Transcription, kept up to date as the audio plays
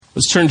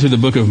Let's turn to the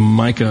book of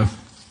Micah,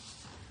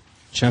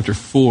 chapter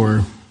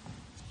 4.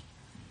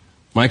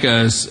 Micah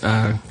is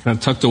kind of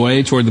tucked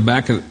away toward the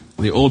back of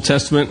the Old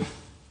Testament.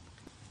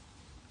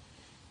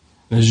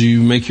 As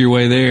you make your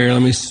way there,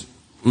 let me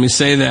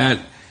say that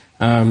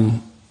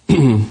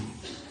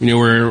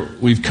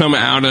we've come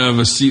out of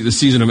the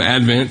season of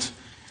Advent,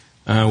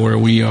 where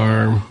we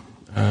are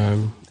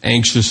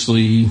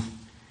anxiously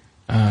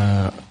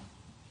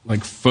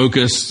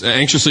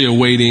anxiously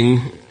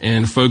awaiting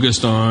and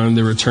focused on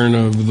the return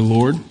of the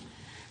Lord.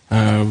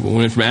 We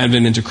went from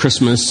Advent into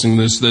Christmas, and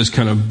those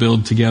kind of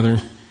build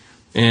together.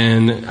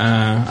 And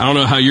I don't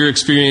know how your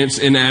experience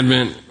in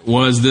Advent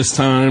was this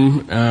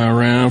time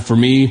around. For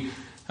me,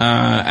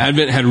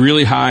 Advent had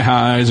really high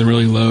highs and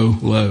really low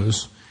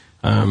lows.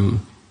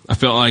 I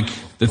felt like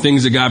the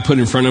things that God put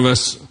in front of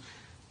us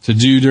to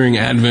do during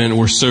Advent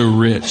were so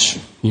rich.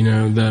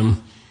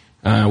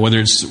 Whether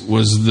it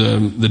was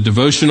the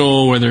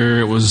devotional, whether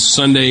it was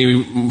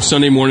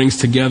Sunday mornings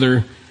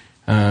together,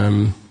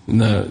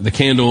 the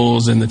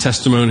candles and the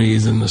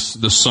testimonies and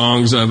the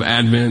songs of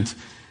Advent,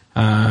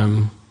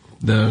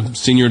 the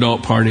senior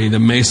adult party, the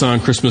Maison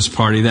Christmas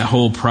party, that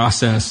whole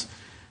process,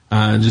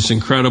 just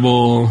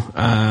incredible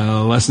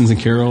lessons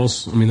and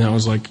carols. I mean, that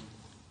was like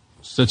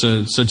such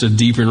a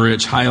deep and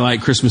rich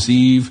highlight. Christmas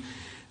Eve,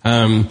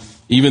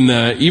 even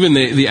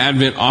the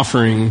Advent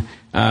offering.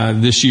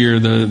 This year,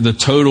 the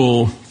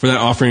total for that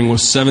offering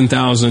was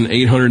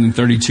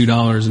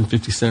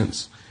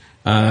 $7,832.50.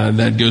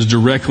 That goes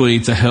directly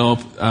to help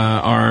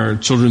our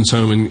children's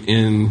home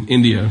in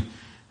India.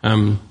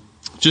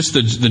 Just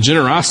the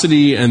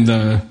generosity and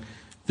the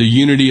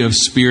unity of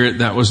spirit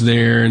that was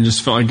there, and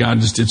just felt like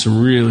God just did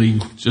some really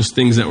just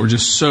things that were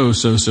just so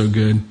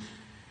good.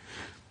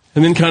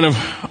 And then kind of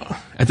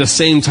at the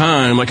same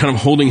time, like kind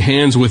of holding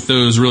hands with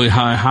those really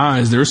high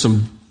highs, there's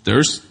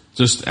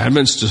just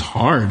Advent's just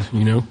hard,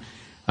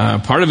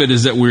 Part of it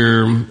is that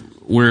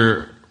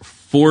we're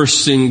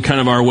forcing kind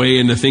of our way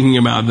into thinking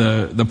about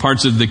the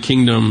parts of the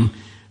kingdom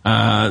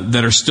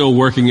that are still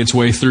working its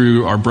way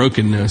through our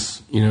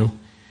brokenness,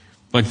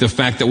 like the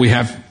fact that we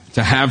have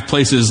to have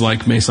places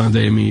like Maison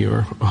Dei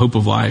or Hope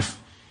of Life,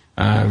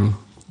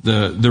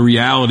 the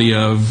reality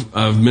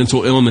of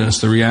mental illness,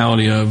 the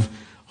reality of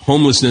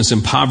homelessness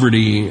and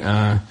poverty,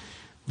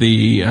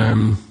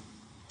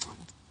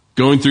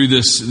 going through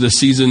the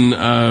season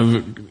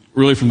of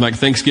really from like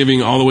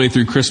Thanksgiving all the way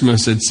through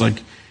Christmas, it's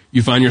like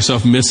you find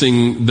yourself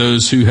missing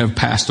those who have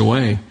passed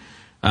away,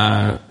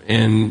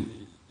 and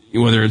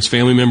whether it's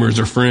family members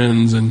or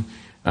friends. And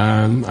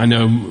I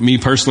know me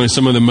personally,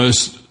 some of the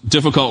most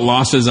difficult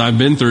losses I've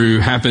been through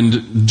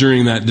happened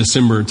during that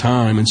December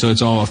time, and so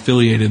it's all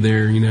affiliated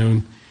there,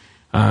 We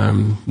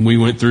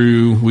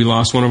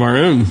lost one of our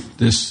own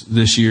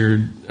this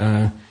year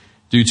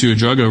due to a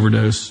drug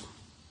overdose.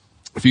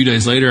 A few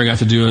days later, I got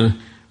to do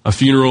a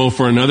funeral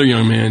for another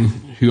young man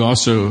who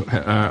also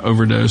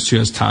overdosed, who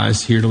has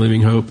ties here to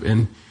Living Hope.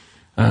 And,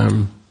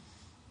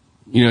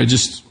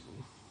 just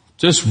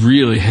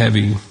really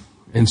heavy.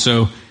 And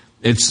so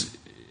it's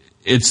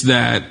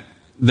that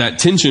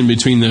tension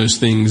between those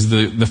things,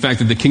 the fact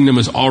that the kingdom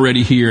is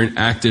already here and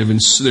active, and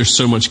there's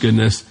so much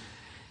goodness.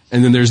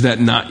 And then there's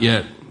that not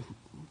yet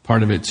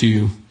part of it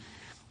too.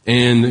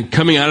 And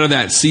coming out of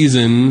that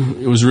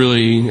season, it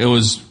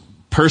was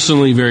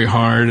personally very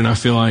hard, and I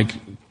feel like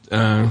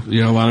a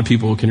lot of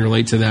people can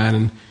relate to that.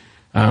 And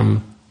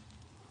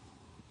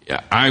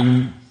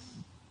I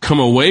come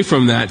away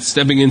from that,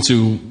 stepping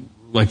into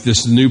like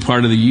this new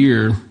part of the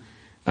year,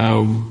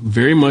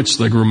 very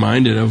much like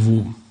reminded of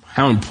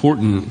how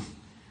important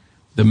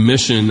the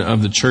mission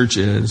of the church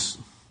is.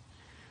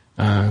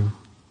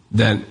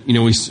 That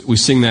we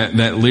sing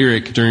that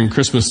lyric during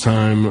Christmas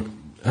time,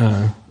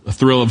 a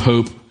thrill of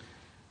hope,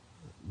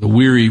 the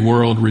weary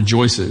world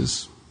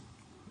rejoices.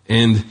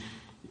 And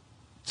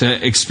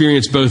to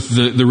experience both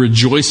the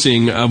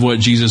rejoicing of what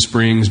Jesus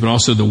brings, but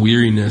also the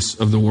weariness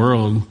of the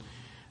world,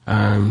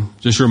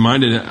 just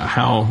reminded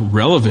how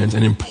relevant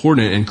and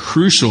important and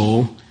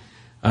crucial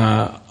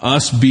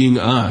us being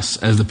us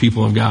as the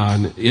people of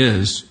God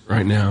is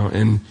right now.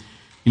 And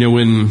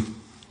when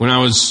I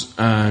was,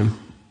 I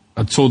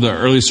told the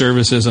early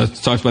services, I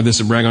talked about this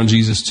at Brag on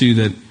Jesus too,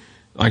 that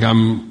like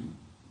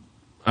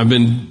I've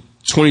been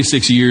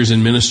 26 years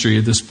in ministry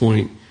at this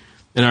point.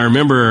 And I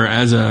remember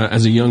as a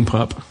young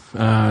pup,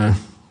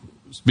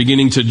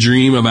 beginning to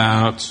dream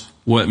about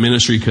what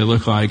ministry could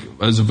look like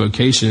as a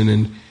vocation,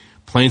 and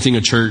planting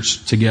a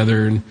church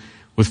together and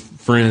with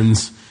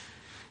friends.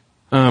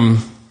 I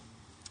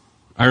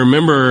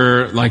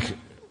remember like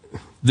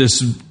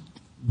this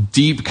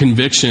deep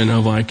conviction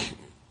of like,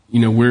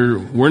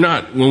 we're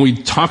not, when we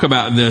talk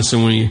about this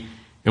and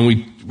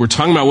we're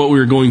talking about what we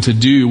were going to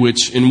do,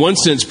 which in one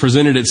sense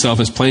presented itself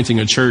as planting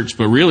a church,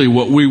 but really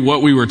what we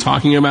were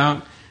talking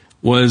about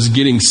was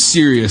getting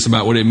serious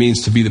about what it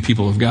means to be the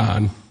people of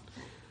God,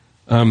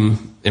 in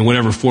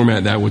whatever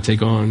format that would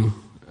take on.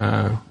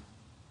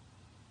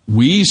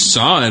 We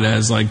saw it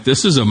as like,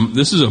 this is a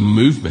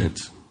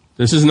movement.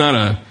 This is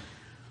not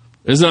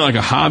It's not like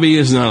a hobby.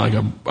 It's not like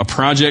a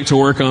project to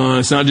work on.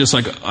 It's not just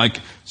like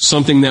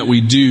something that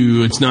we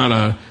do. It's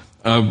not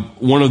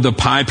one of the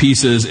pie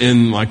pieces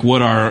in like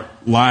what our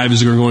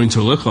lives are going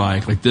to look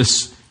like.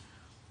 This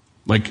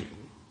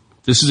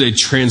is a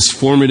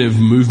transformative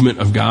movement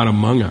of God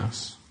among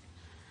us.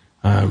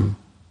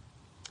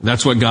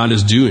 That's what God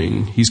is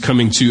doing. He's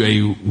coming to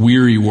a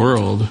weary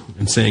world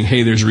and saying,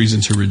 hey, there's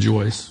reason to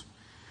rejoice.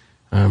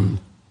 And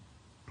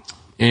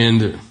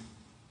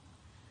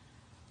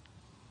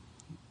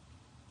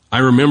I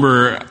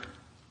remember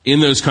in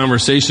those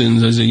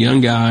conversations as a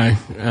young guy,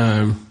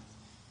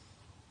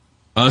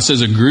 us as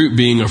a group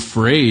being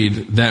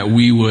afraid that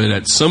we would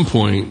at some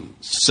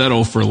point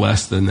settle for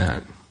less than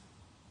that.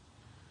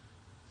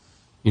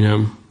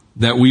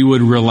 That we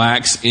would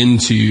relax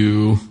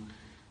into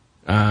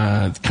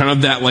kind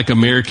of that like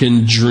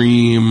American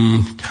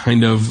dream,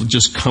 kind of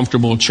just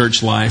comfortable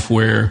church life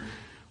where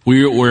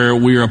we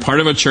were a part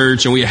of a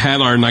church and we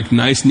had our like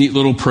nice, neat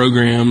little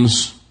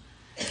programs,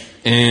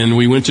 and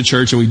we went to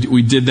church and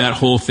we did that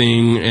whole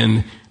thing,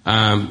 and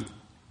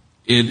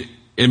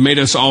it made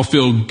us all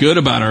feel good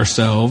about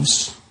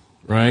ourselves,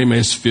 right? It made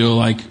us feel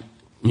like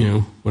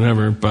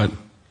whatever. But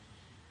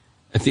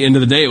at the end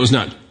of the day, it was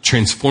not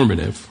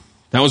transformative.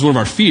 That was one of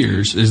our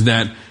fears, is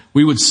that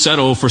we would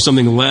settle for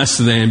something less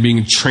than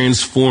being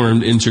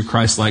transformed into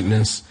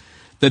Christ-likeness.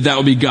 That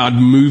would be God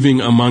moving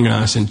among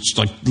us and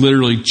like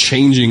literally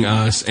changing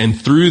us, and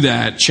through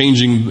that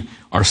changing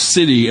our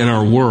city and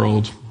our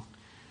world.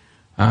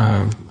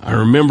 I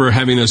remember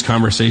having those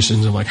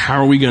conversations of like,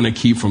 how are we going to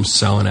keep from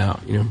selling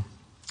out?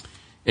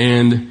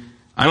 And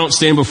I don't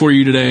stand before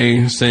you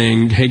today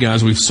saying, hey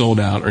guys, we've sold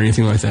out or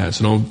anything like that.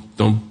 So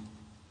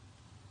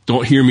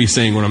don't hear me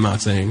saying what I'm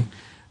not saying.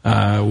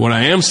 What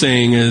I am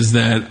saying is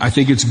that I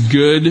think it's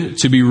good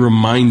to be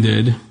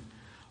reminded,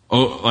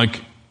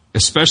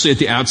 especially at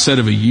the outset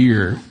of a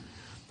year,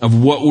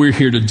 of what we're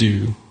here to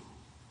do.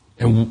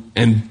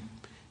 And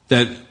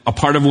that a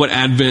part of what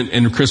Advent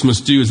and Christmas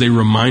do is they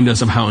remind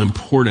us of how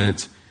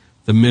important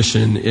the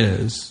mission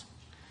is.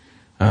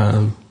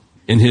 In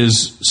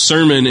his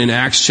sermon in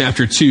Acts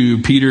chapter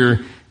 2,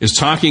 Peter is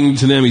talking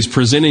to them. He's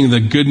presenting the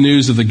good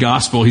news of the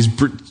gospel. He's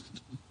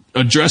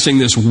addressing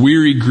this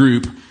weary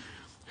group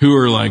who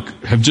are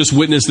have just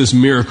witnessed this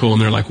miracle,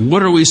 and they're like,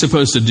 what are we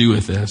supposed to do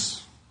with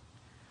this?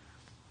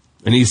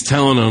 And he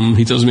tells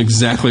them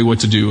exactly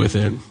what to do with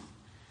it.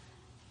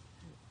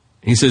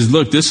 He says,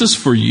 look, this is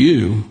for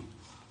you,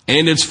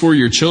 and it's for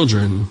your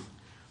children,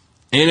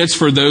 and it's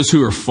for those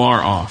who are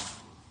far off.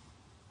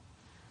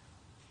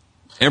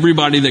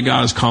 Everybody that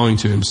God is calling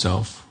to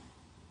himself,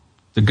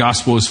 the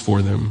gospel is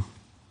for them.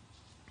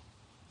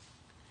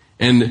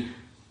 And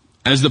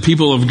as the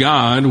people of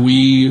God,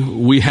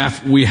 we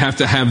have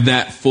to have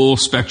that full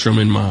spectrum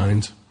in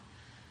mind.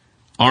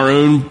 Our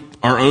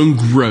own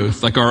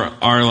growth,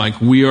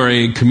 we are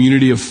a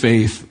community of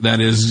faith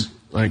that is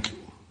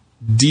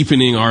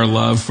deepening our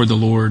love for the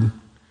Lord.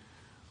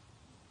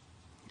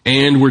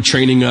 And we're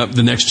training up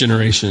the next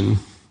generation.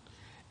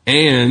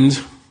 And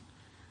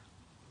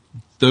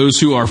those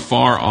who are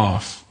far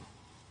off,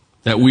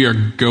 that we are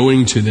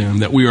going to them,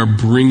 that we are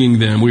bringing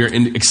them, we are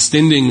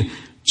extending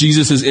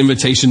Jesus'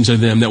 invitation to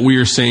them, that we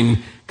are saying,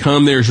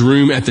 come, there's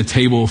room at the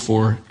table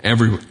for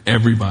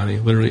everybody,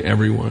 literally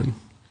everyone.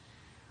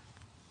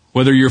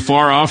 Whether you're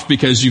far off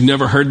because you've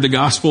never heard the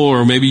gospel,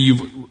 or maybe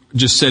you've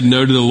just said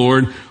no to the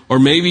Lord, or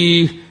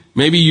maybe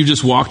you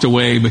just walked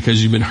away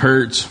because you've been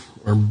hurt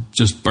or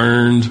just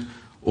burned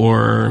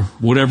or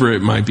whatever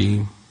it might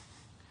be.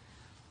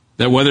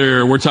 That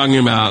whether we're talking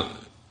about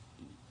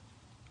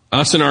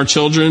us and our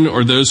children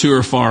or those who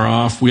are far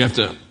off, we have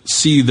to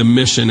see the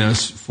mission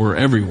as for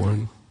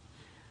everyone.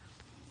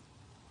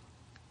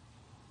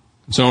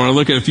 So I want to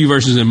look at a few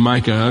verses in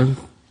Micah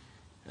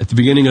at the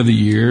beginning of the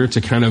year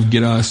to kind of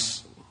get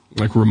us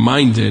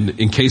reminded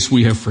in case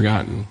we have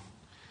forgotten.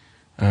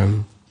 We're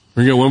going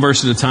to go one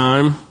verse at a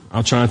time.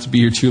 I'll try not to be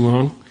here too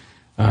long.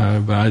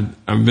 But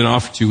I've been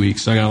off for 2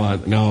 weeks, so I got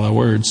a lot of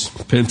words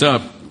pent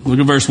up. Look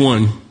at verse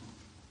 1.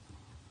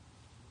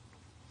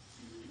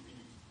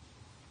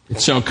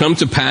 It shall come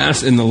to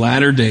pass in the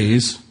latter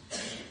days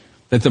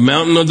that the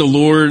mountain of the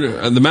Lord,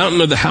 the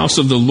mountain of the house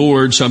of the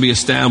Lord shall be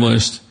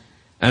established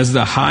as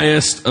the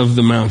highest of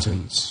the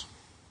mountains.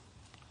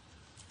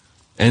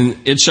 And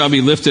it shall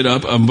be lifted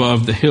up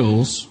above the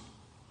hills,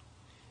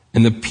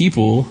 and the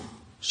people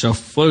shall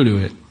flow to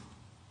it.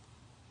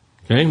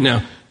 Okay,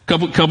 now,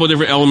 couple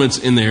different elements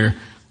in there.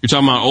 You're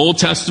talking about Old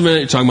Testament,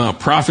 you're talking about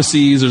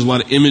prophecies, there's a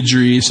lot of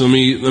imagery. So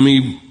let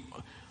me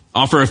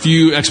offer a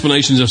few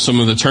explanations of some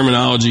of the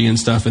terminology and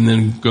stuff, and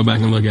then go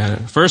back and look at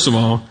it. First of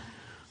all,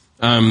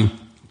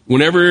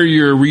 whenever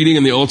you're reading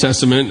in the Old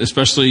Testament,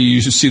 especially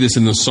you should see this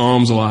in the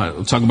Psalms a lot,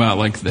 we'll talk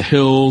about the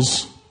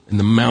hills and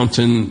the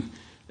mountain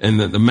and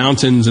the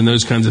mountains and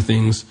those kinds of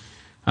things.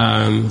 A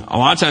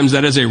lot of times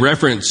that is a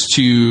reference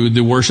to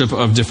the worship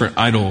of different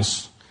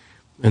idols.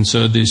 And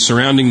so the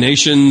surrounding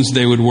nations,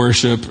 they would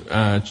worship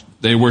the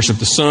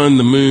sun,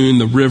 the moon,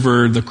 the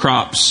river, the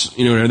crops.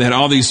 They had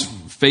all these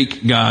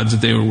fake gods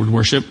that they would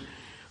worship.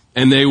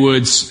 And they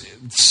would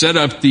set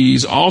up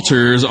these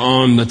altars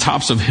on the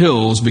tops of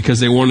hills because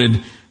they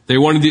wanted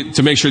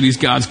to make sure these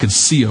gods could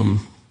see them.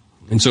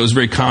 And so it was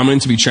very common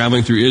to be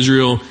traveling through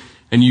Israel,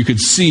 and you could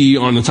see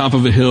on the top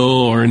of a hill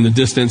or in the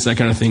distance, that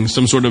kind of thing,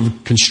 some sort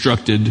of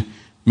constructed,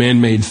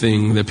 man-made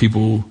thing that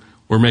people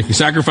were making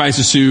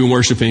sacrifices to and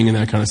worshiping and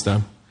that kind of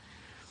stuff.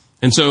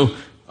 And so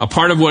a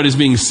part of what is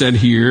being said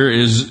here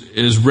is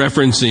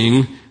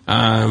referencing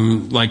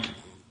like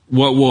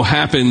what will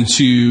happen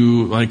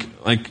to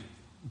like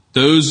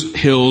those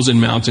hills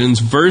and mountains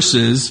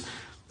versus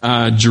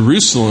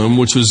Jerusalem,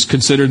 which was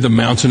considered the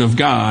mountain of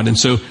God. And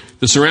so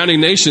the surrounding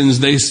nations,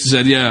 they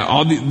said, yeah,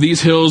 all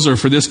these hills are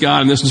for this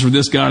God, and this is for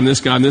this God, and this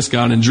God, and this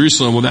God. And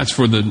Jerusalem, well, that's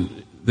for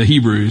the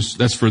Hebrews.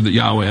 That's for the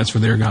Yahweh. That's for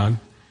their God.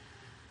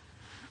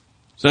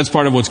 So that's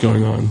part of what's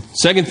going on.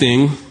 Second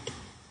thing,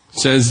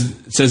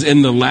 says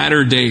in the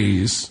latter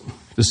days,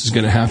 this is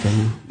going to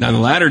happen. Now, the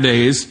latter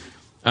days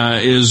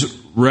is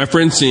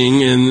referencing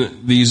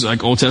in these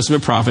like Old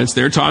Testament prophets.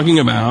 They're talking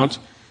about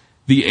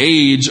the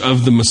age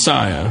of the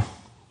Messiah,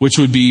 which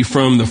would be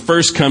from the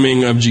first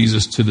coming of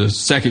Jesus to the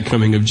second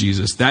coming of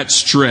Jesus. That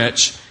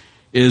stretch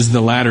is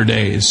the latter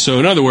days. So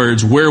in other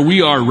words, where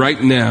we are right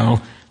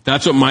now,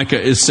 that's what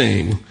Micah is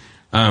saying.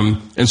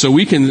 And so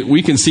we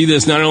can see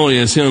this not only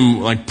as him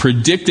like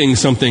predicting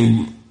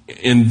something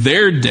in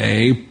their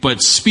day,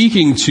 but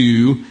speaking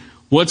to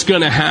what's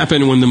going to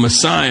happen when the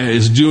Messiah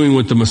is doing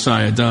what the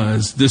Messiah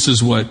does. This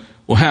is what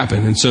will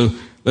happen. And so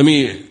let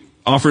me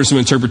offer some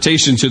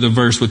interpretation to the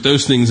verse with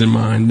those things in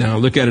mind. Now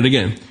look at it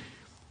again.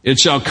 It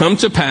shall come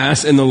to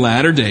pass in the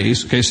latter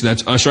days, okay, so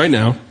that's us right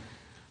now,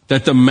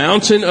 that the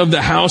mountain of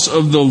the house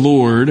of the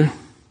Lord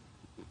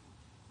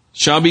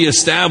shall be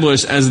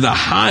established as the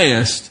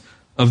highest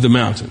of the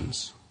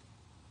mountains.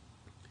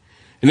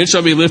 And it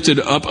shall be lifted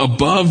up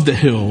above the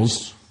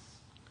hills,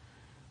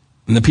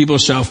 and the people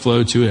shall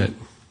flow to it.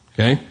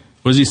 Okay?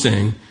 What is he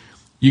saying?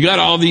 You got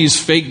all these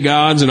fake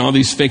gods and all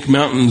these fake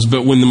mountains,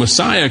 but when the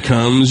Messiah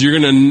comes, you're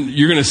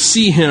gonna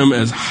see him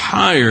as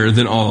higher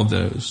than all of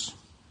those.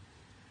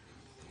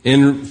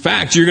 In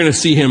fact, you're going to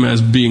see him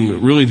as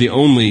being really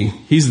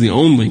he's the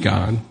only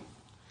God.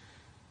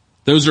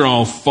 Those are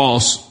all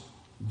false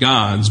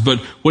gods. But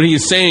what he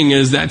is saying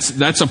is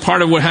that's a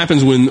part of what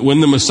happens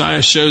when the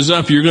Messiah shows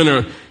up. You're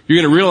going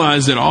to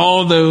realize that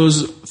all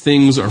those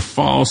things are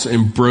false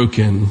and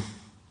broken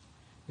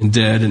and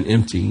dead and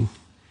empty.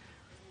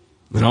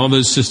 And all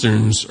those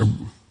cisterns are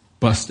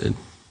busted.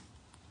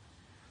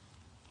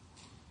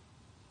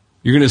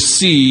 You're going to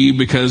see,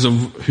 because of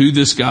who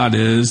this God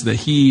is, that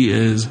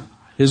his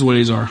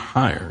ways are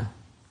higher.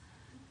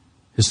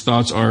 His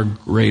thoughts are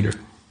greater.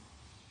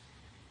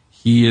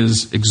 He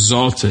is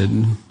exalted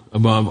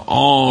above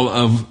all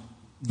of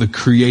the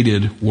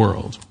created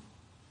world.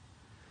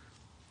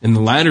 In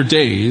the latter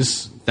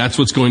days, that's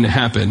what's going to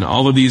happen.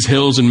 All of these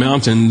hills and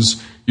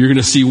mountains, you're going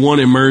to see one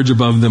emerge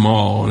above them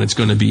all, and it's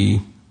going to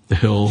be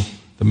the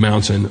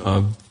mountain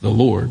of the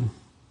Lord.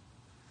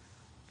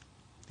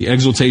 The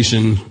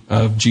exaltation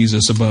of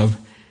Jesus above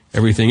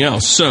everything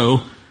else.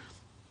 So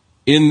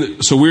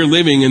we're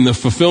living in the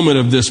fulfillment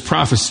of this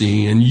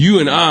prophecy, and you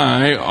and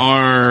I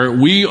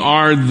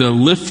are the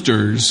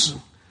lifters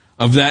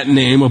of that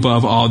name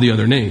above all the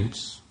other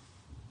names.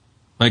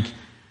 Like,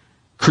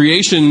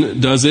 creation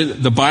does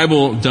it, the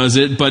Bible does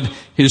it, but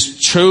his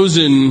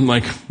chosen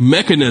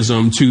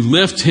mechanism to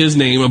lift his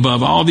name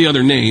above all the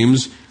other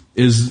names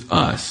is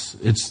us.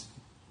 It's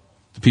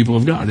the people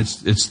of God. It's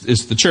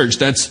the church.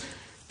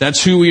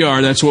 That's who we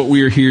are. That's what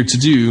we are here to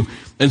do.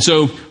 And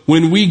so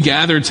when we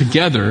gather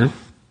together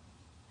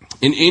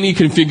in any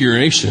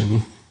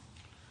configuration,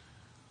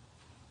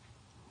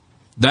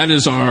 that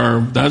is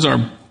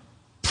our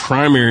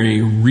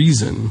primary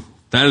reason.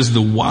 That is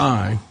the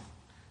why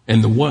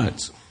and the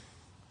what.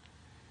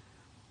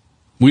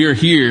 We are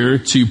here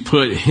to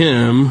put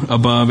him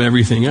above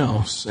everything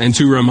else and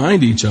to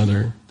remind each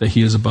other that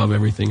he is above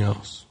everything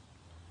else.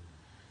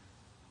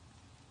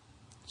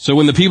 So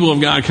when the people of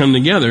God come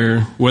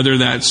together, whether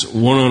that's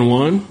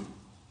one-on-one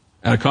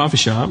at a coffee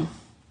shop,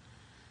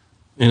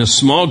 in a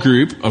small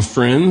group of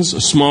friends,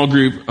 a small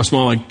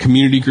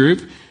community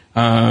group.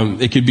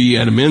 It could be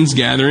at a men's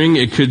gathering.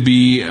 It could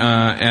be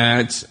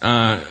at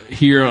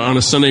here on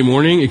a Sunday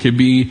morning. It could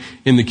be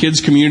in the kids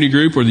community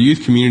group or the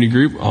youth community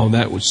group. All of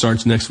that, which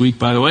starts next week,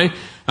 by the way.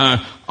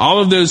 All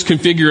of those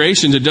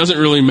configurations, it doesn't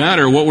really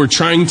matter. What we're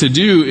trying to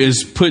do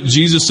is put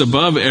Jesus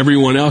above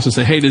everyone else and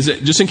say, hey,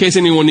 just in case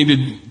anyone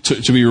needed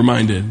to be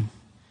reminded,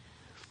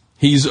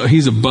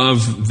 he's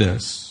above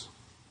this.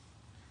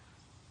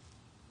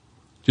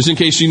 Just in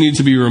case you need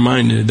to be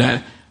reminded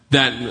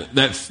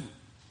that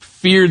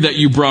fear that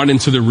you brought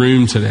into the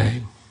room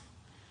today,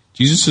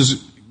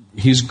 Jesus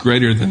he's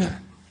greater than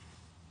that.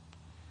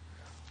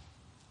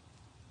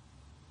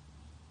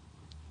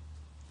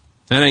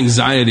 That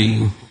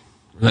anxiety,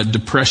 or that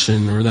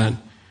depression, or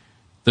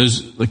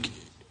those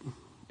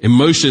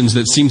emotions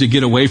that seem to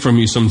get away from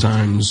you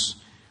sometimes,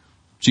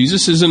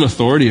 Jesus is an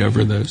authority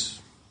over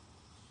those.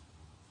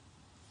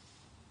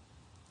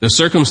 The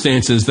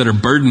circumstances that are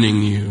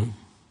burdening you,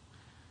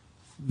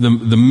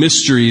 the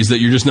mysteries that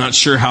you're just not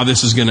sure how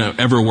this is going to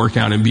ever work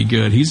out and be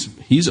good.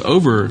 He's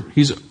over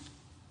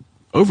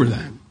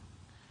that.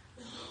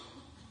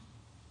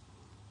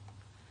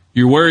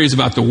 Your worries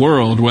about the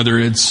world, whether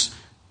it's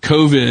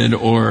COVID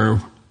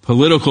or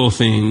political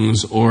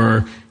things,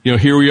 or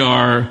here we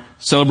are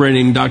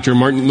celebrating Dr.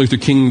 Martin Luther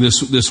King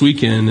this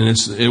weekend, and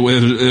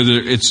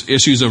it's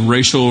issues of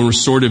racial and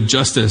restorative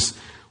justice.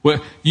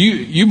 Well,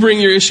 you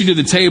bring your issue to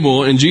the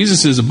table, and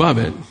Jesus is above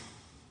it,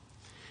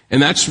 and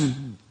that's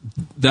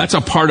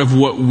a part of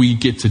what we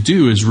get to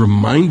do, is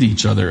remind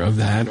each other of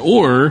that,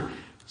 or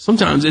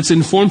sometimes it's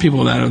inform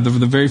people of that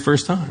the very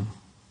first time.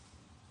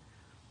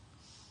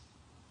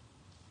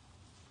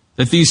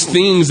 That these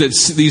things,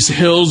 these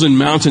hills and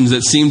mountains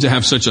that seem to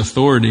have such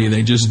authority,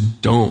 they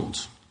just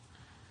don't.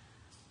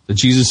 That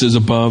Jesus is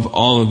above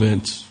all of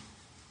it.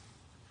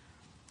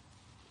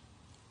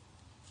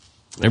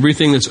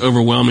 Everything that's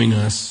overwhelming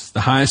us,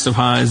 the highest of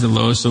highs, the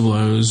lowest of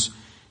lows,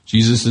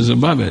 Jesus is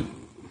above it.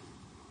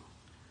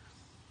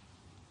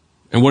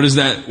 And what does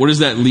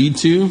that lead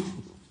to?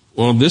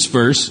 Well, this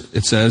verse,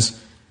 it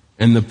says,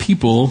 and the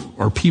people,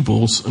 or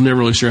peoples, I'm never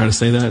really sure how to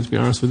say that, to be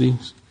honest with you.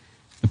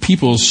 The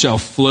peoples shall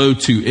flow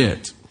to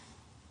it.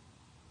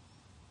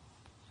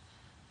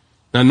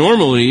 Now,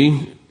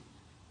 normally,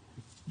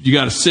 you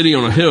got a city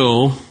on a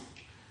hill,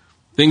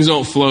 things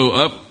don't flow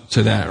up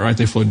to that, right?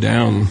 They flow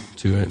down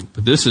to it.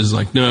 But this is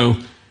like, no,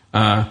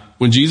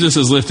 when Jesus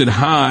is lifted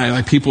high,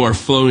 like people are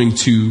flowing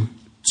to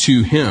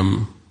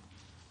him.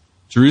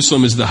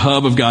 Jerusalem is the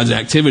hub of God's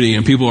activity,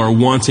 and people are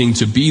wanting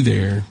to be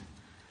there.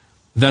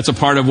 That's a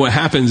part of what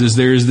happens, is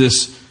there's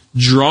this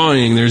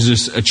drawing, there's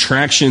this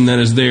attraction that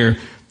is there.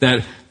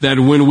 That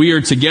when we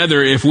are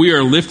together, if we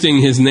are lifting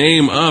his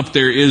name up,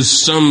 there's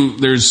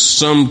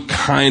some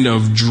kind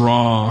of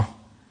draw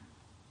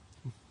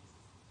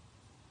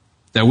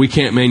that we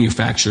can't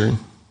manufacture.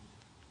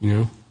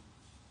 We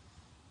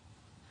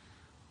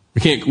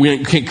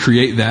can't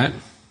create that.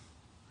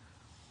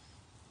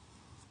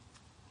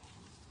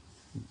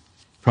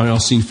 Probably all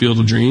seen Field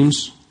of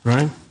Dreams,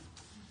 right?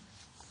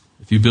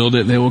 If you build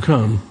it, they will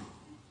come.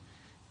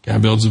 Guy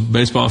builds a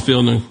baseball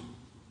field in the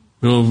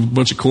middle of a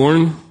bunch of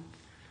corn.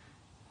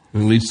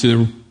 And it leads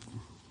to the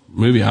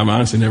movie. I've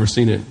honestly never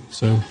seen it,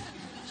 so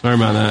sorry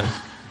about that.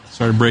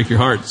 Sorry to break your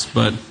hearts,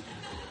 but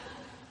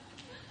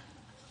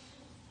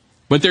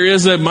there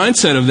is a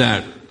mindset of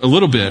that a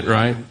little bit,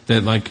 right?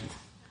 That like,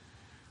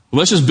 well,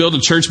 let's just build a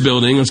church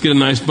building. Let's get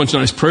a bunch of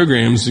nice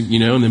programs, and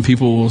then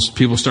people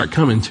start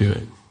coming to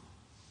it.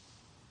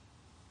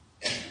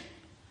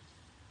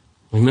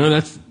 Well, no,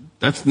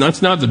 that's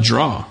not the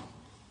draw.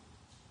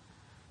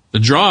 The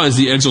draw is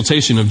the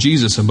exaltation of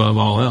Jesus above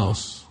all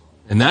else.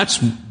 And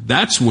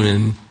that's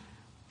when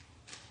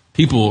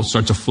people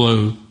start to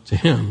flow to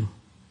him.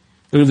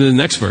 Look at the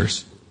next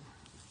verse.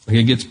 Like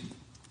it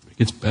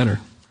gets better.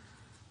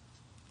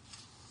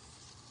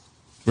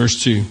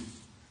 Verse 2.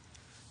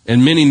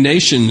 And many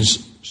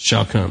nations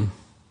shall come.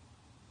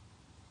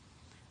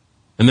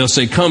 And they'll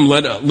say, come,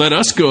 let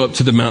us go up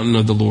to the mountain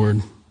of the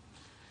Lord,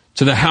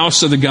 to the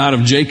house of the God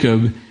of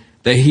Jacob,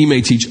 that he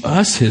may teach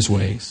us his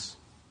ways,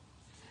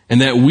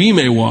 and that we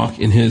may walk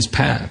in his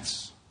paths.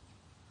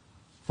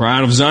 For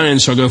out of Zion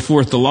shall go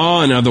forth the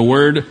law and the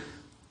word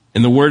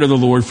of the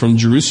Lord from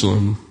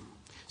Jerusalem.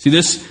 See,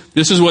 this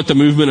is what the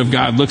movement of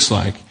God looks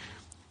like.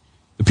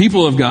 The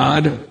people of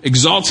God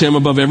exalt him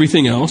above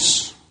everything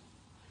else,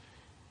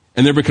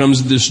 and there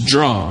becomes this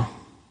draw.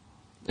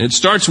 And it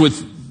starts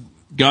with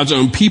God's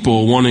own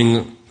people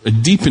wanting a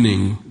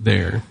deepening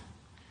there.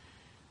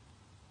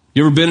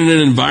 You ever been in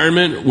an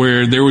environment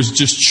where there was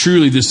just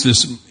truly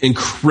this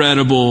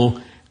incredible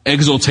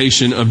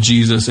exaltation of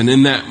Jesus, and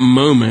in that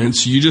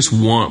moment, you just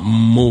want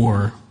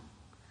more.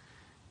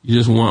 You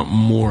just want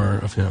more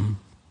of him.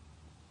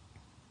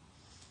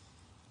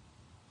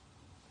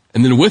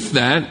 And then with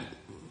that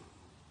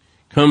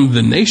come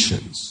the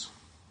nations.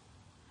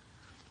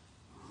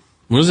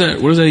 What does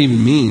that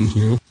even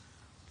mean?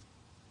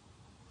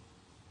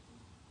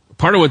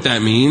 Part of what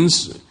that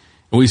means, and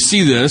we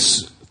see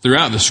this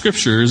throughout the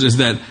scriptures, is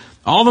that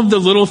all of the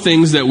little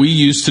things that we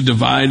use to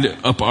divide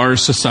up our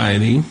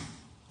society,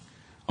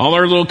 all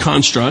our little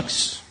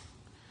constructs,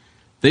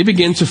 they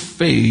begin to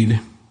fade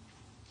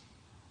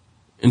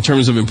in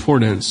terms of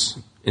importance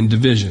and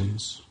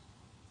divisions.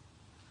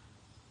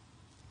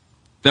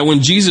 That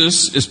when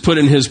Jesus is put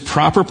in his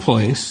proper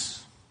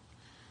place,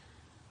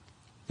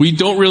 we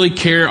don't really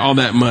care all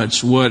that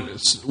much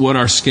what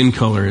our skin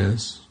color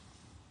is.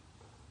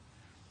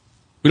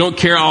 We don't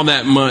care all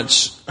that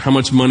much how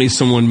much money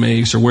someone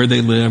makes, or where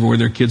they live, or where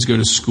their kids go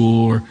to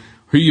school, or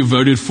who you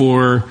voted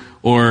for,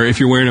 or if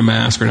you're wearing a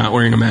mask or not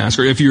wearing a mask,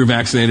 or if you're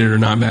vaccinated or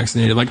not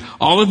vaccinated. Like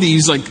all of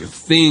these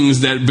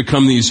things that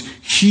become these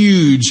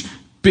huge,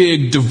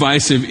 big,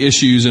 divisive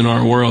issues in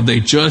our world, they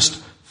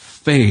just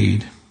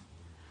fade.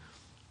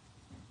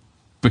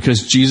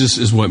 Because Jesus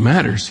is what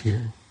matters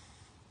here.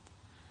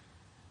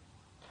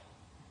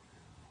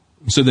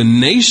 So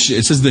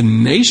it says the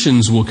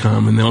nations will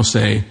come and they'll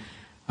say,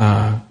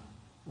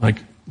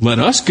 let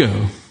us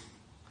go.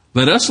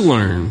 Let us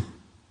learn.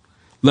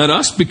 let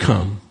us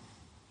become.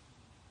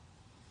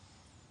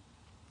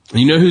 And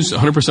you know who's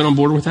 100% on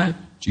board with that?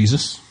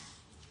 Jesus.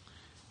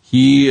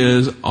 He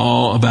is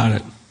all about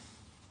it.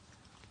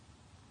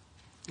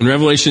 In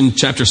Revelation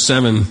chapter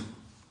 7,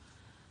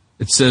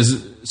 it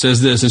says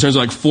this, in terms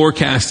of like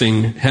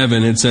forecasting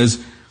heaven, it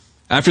says,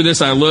 after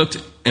this I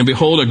looked, and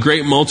behold, a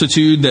great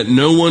multitude that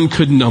no one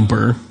could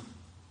number,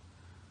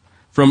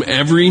 from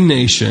every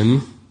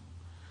nation,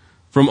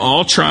 from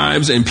all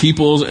tribes and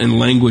peoples and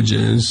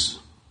languages.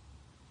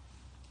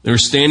 They were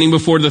standing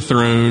before the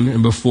throne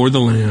and before the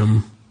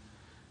Lamb,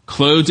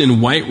 clothed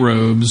in white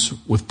robes,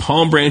 with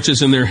palm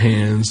branches in their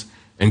hands,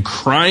 and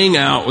crying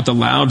out with a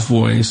loud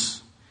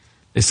voice.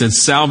 They said,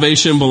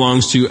 salvation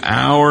belongs to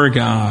our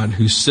God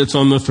who sits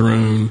on the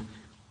throne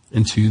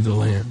and to the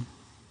Lamb.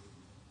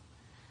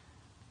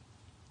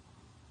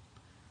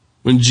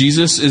 When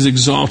Jesus is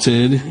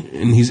exalted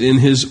and he's in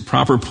his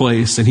proper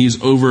place and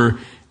he's over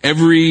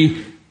every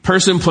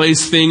person,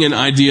 place, thing, and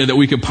idea that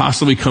we could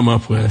possibly come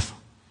up with,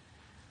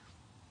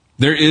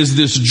 there is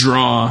this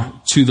draw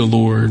to the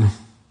Lord.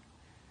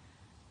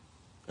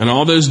 And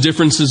all those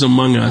differences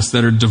among us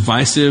that are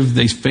divisive,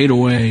 they fade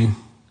away.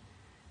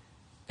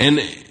 And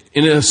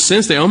in a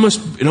sense, it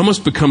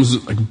almost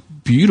becomes like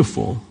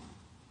beautiful.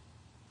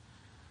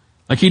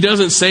 Like he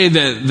doesn't say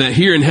that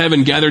here in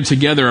heaven gathered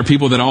together are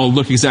people that all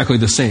look exactly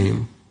the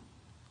same,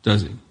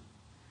 does he?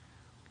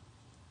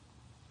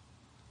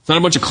 It's not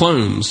a bunch of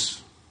clones.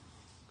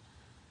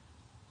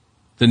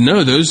 Then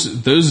no, those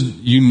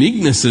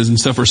uniquenesses and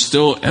stuff are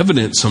still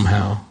evident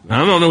somehow.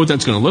 I don't know what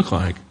that's going to look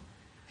like.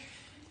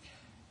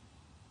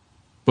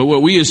 But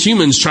what we as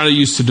humans try to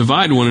use to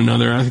divide one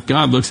another, I think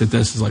God looks at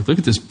this as like, look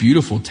at this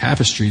beautiful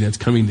tapestry that's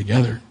coming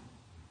together.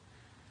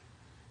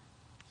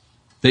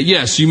 That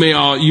yes, you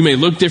may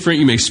look different,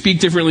 you may speak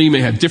differently, you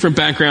may have different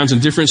backgrounds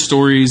and different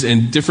stories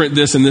and different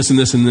this and this and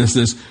this and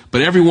this,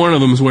 but every one of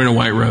them is wearing a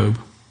white robe.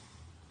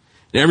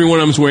 And every one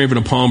of them is wearing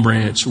a palm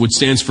branch, which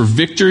stands for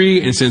victory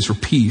and it stands for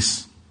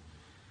peace.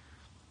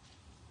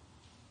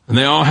 And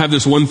they all have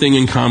this one thing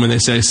in common. They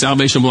say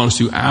salvation belongs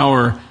to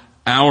our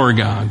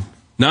God.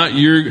 Not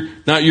your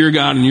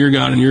God and your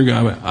God and your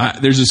God.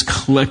 But there's this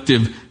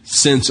collective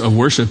sense of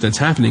worship that's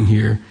happening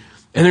here.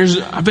 And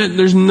I bet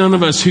there's none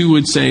of us who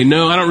would say,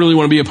 no, I don't really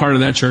want to be a part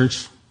of that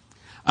church.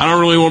 I don't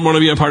really want to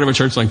be a part of a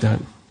church like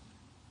that.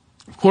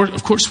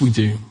 Of course we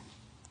do.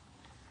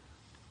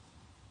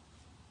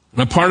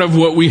 And a part of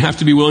what we have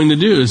to be willing to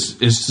do is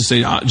to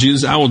say,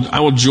 Jesus, I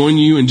will join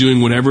you in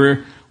doing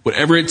whatever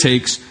it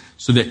takes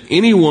so that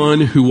anyone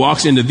who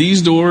walks into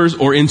these doors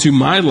or into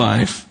my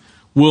life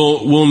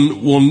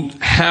will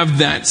have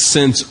that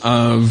sense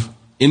of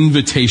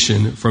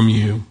invitation from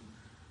you.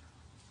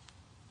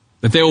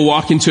 That they will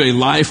walk into a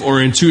life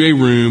or into a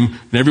room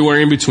and everywhere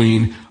in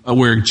between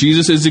where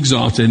Jesus is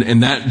exalted,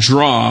 and that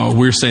draw,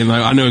 we're saying,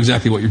 like, I know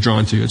exactly what you're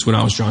drawn to. It's what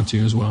I was drawn to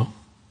as well.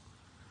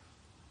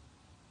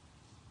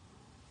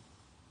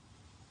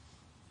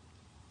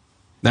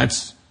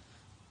 That's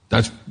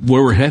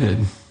where we're headed.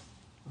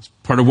 That's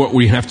part of what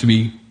we have to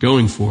be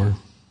going for.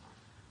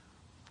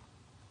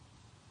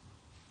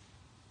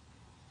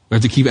 We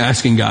have to keep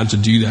asking God to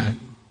do that.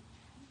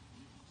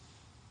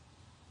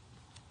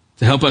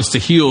 To help us to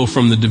heal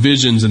from the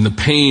divisions and the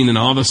pain and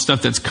all the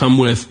stuff that's come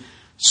with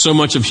so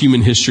much of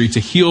human history, to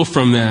heal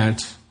from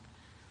that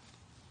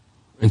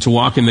and to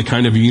walk in the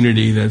kind of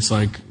unity that's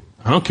like,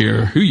 I don't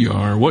care who you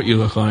are, what you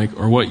look like,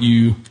 or I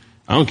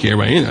don't care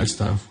about any of that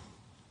stuff.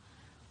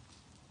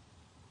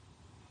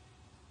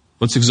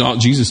 Let's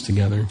exalt Jesus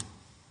together.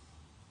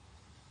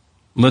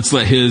 Let's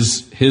let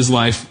his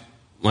life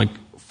like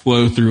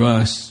flow through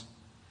us.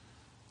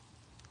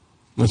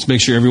 Let's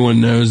make sure everyone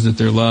knows that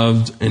they're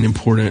loved and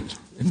important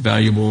and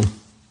valuable.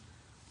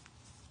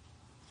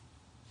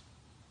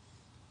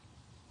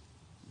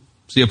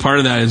 See, a part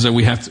of that is that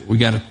we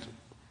gotta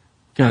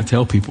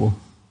tell people,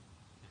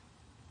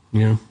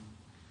 you know,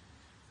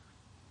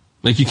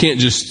 like you can't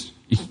just,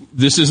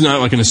 this is not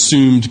like an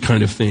assumed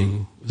kind of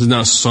thing. This is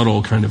not a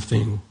subtle kind of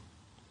thing.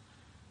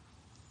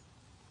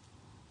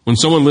 When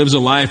someone lives a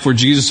life where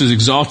Jesus is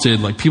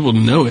exalted, like people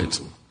know it.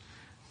 I'm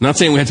not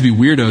saying we have to be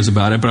weirdos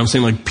about it, but I'm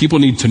saying like people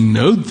need to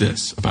know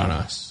this about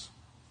us.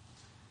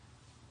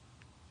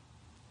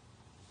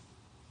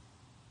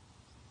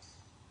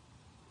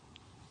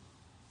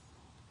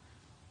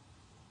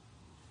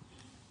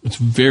 It's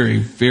very,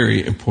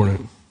 very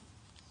important.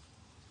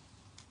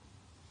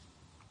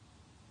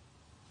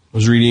 I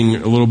was reading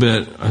a little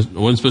bit. I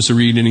wasn't supposed to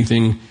read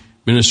anything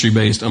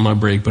ministry-based on my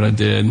break, but I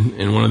did.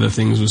 And one of the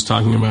things was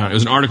talking about, it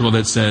was an article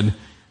that said,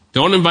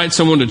 don't invite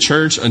someone to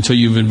church until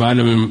you've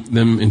invited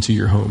them into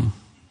your home.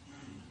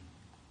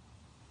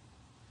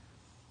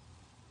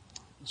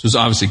 This was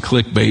obviously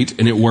clickbait,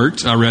 and it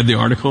worked. I read the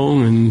article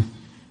and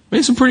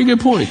made some pretty good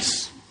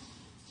points.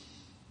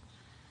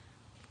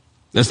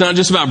 That's not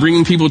just about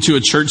bringing people to a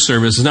church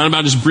service. It's not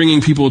about just bringing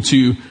people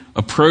to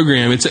a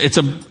program.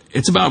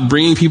 It's about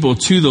bringing people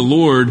to the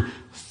Lord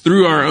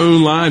through our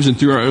own lives and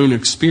through our own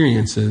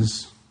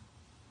experiences.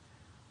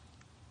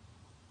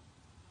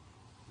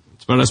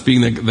 It's about us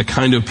being the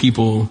kind of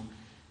people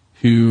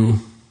who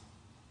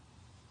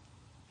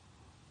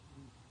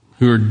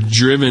who are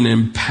driven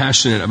and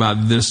passionate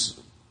about this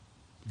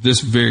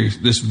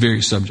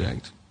very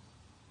subject.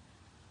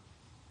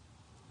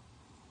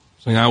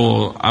 Saying, I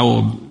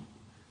will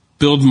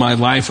build my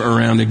life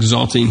around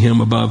exalting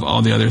him above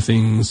all the other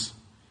things.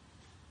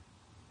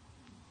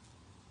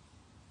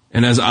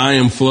 And as I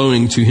am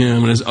flowing to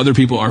him, and as other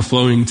people are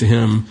flowing to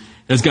him,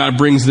 as God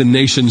brings the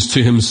nations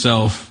to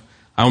himself,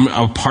 I'm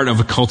a part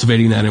of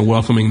cultivating that and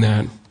welcoming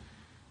that.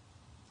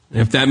 And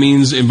if that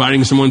means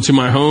inviting someone to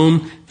my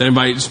home,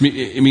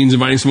 it means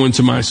inviting someone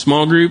to my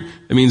small group,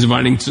 it means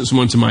inviting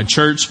someone to my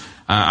church,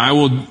 I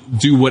will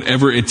do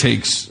whatever it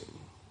takes.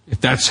 If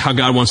that's how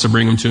God wants to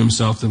bring them to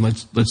himself, then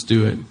let's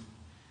do it.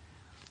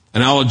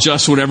 And I'll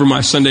adjust whatever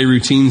my Sunday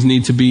routines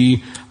need to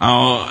be.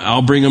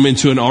 I'll bring them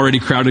into an already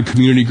crowded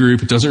community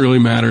group. It doesn't really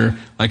matter.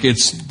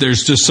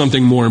 There's just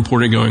something more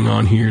important going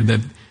on here, that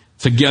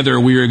together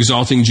we are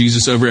exalting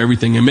Jesus over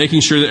everything and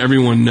making sure that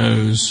everyone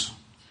knows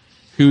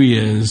who he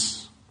is.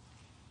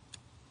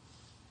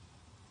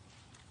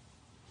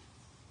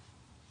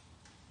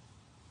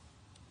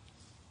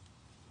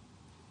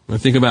 When I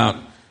think about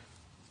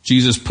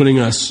Jesus putting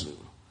us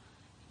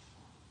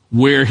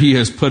where he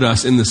has put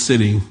us in the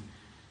city,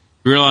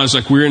 we realize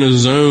we're in a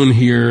zone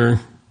here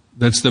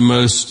that's the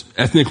most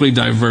ethnically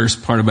diverse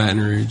part of Baton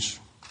Rouge.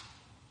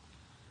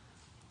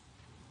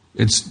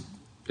 It's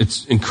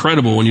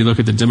incredible when you look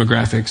at the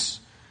demographics,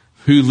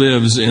 who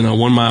lives in a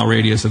 1 mile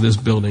radius of this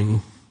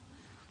building,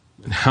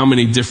 and how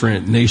many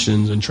different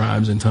nations and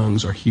tribes and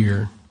tongues are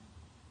here.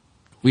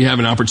 We have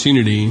an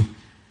opportunity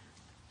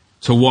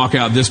to walk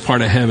out this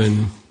part of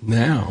heaven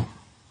now.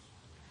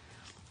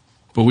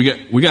 But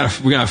we got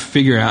to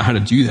figure out how to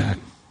do that,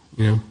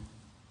 you know.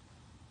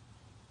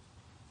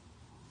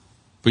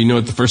 But you know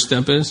what the first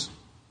step is?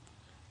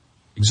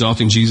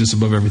 Exalting Jesus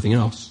above everything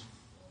else.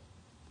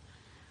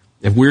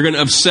 If we're going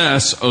to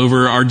obsess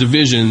over our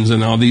divisions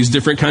and all these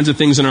different kinds of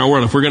things in our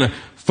world, if we're going to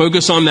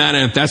focus on that,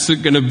 and if that's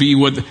going to be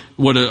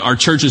what our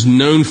church is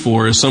known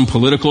for, is some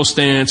political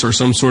stance or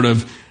some sort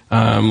of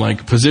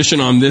position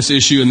on this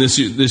issue and this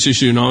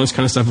issue and all this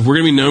kind of stuff, if we're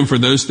going to be known for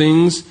those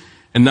things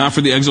and not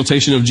for the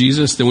exaltation of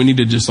Jesus, then we need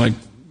to just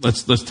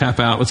let's tap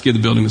out. Let's give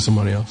the building to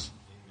somebody else,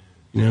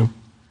 you know.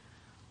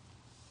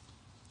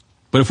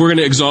 But if we're going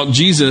to exalt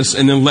Jesus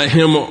and then let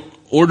him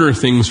order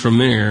things from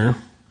there,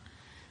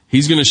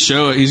 he's going to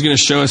show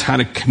us how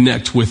to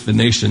connect with the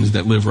nations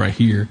that live right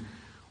here.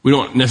 We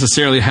don't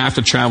necessarily have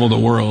to travel the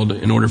world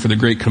in order for the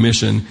Great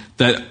Commission,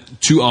 that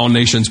to all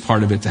nations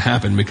part of it to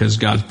happen, because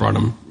God's brought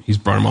them. He's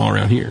brought them all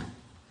around here.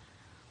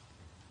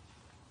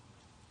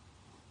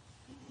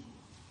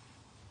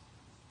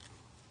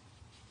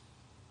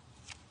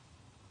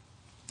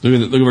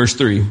 Look at verse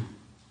 3.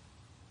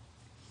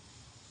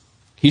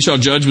 He shall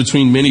judge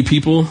between many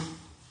peoples.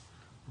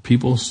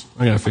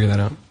 I got to figure that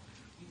out.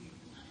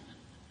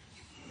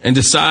 And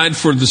decide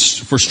for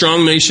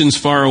strong nations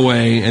far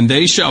away, and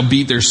they shall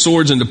beat their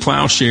swords into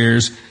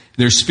plowshares,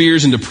 their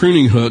spears into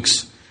pruning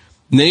hooks.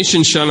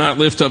 Nation shall not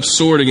lift up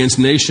sword against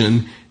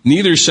nation,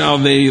 neither shall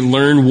they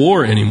learn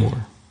war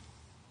anymore.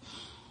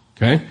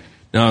 Okay?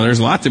 Now, there's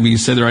a lot to be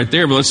said right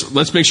there, but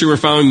let's make sure we're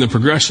following the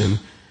progression.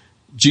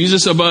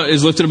 Jesus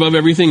is lifted above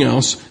everything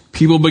else.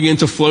 People begin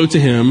to flow to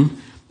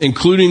him,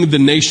 including the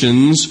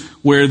nations,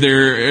 where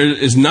there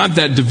is not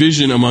that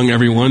division among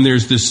everyone.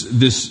 There's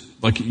this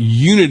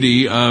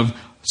unity of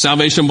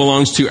salvation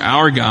belongs to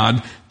our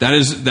God. That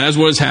is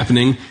what is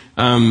happening.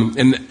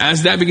 And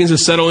as that begins to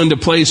settle into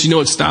place, you know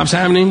what stops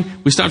happening?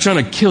 We stop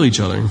trying to kill each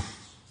other. We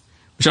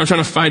stop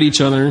trying to fight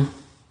each other.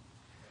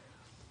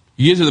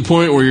 You get to the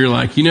point where you're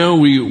like,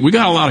 we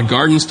got a lot of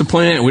gardens to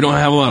plant, and we don't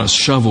have a lot of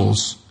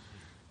shovels.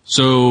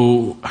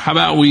 So how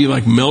about we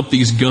melt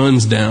these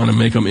guns down and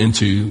make them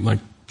into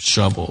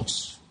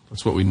shovels?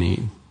 That's what we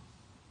need.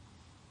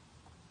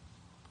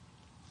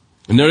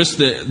 And notice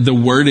the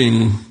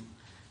wording,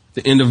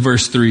 the end of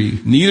verse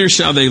 3. Neither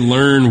shall they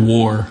learn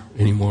war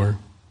anymore.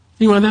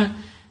 Think about that.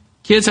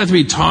 Kids have to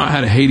be taught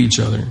how to hate each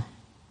other.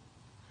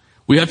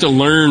 We have to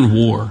learn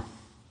war.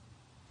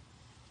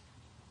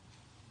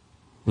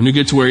 When you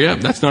get to where,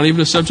 that's not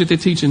even a subject they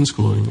teach in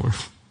school anymore.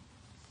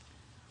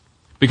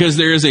 Because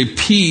there is a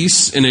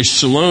peace and a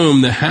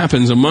shalom that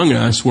happens among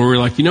us where we're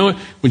like, you know what?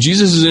 When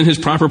Jesus is in his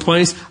proper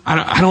place,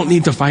 I don't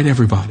need to fight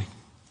everybody.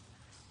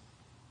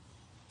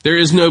 There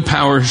is no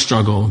power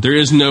struggle. There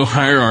is no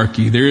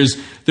hierarchy. There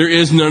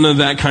is none of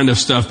that kind of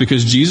stuff,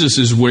 because Jesus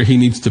is where he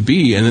needs to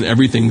be, and then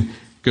everything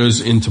goes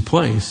into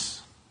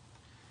place.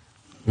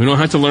 We don't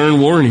have to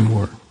learn war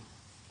anymore.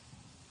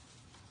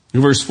 In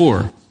verse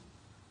 4.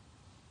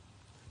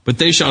 But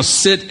they shall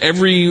sit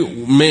every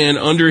man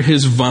under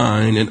his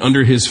vine and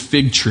under his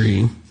fig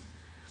tree,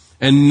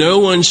 and no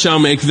one shall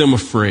make them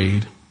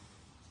afraid.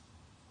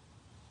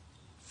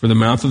 For the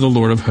mouth of the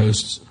Lord of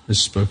hosts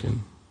has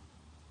spoken.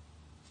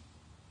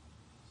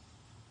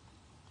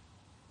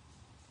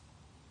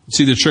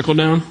 See the trickle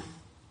down?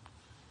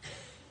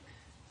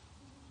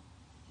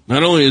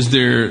 Not only is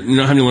there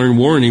not having to learn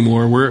war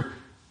anymore,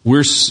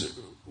 we're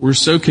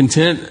so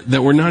content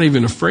that we're not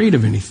even afraid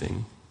of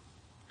anything.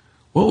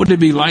 What would it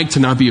be like to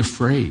not be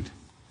afraid?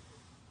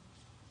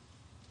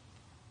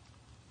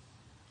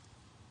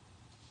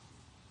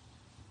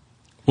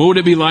 What would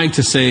it be like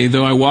to say,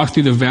 though I walk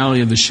through the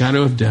valley of the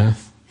shadow of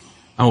death,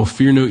 I will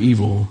fear no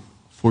evil,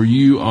 for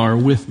you are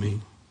with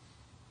me.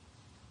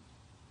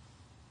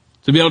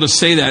 To be able to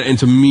say that and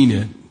to mean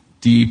it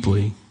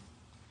deeply.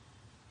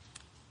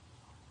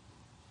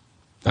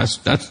 That's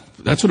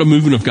what a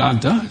movement of God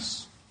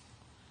does.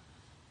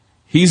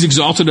 He's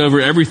exalted over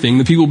everything.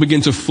 The people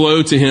begin to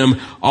flow to him.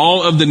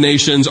 All of the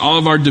nations, all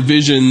of our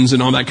divisions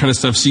and all that kind of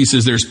stuff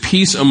ceases. There's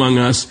peace among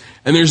us,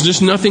 and there's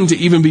just nothing to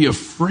even be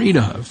afraid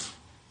of.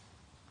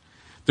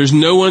 There's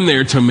no one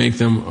there to make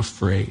them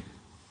afraid,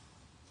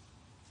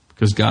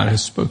 because God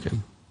has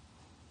spoken.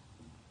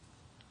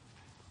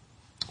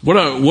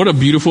 What a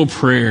beautiful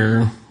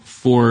prayer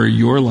for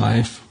your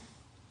life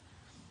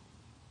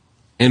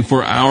and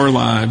for our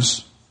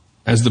lives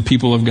as the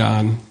people of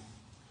God.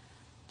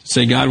 To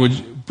say, God,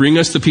 would bring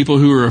us the people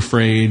who are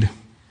afraid,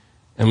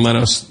 and let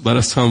us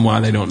tell them why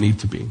they don't need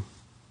to be.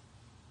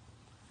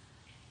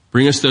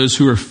 Bring us those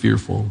who are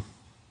fearful.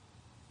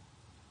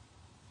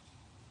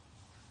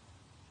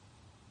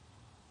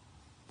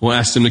 We'll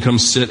ask them to come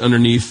sit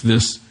underneath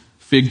this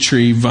fig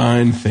tree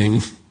vine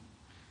thing.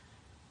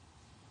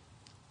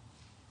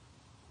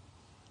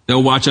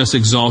 They'll watch us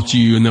exalt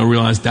you, and they'll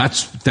realize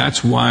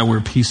that's why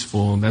we're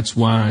peaceful. That's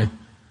why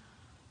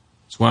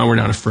we're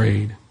not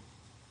afraid.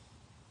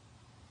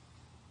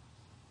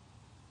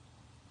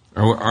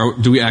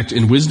 Do we act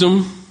in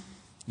wisdom?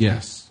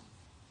 Yes.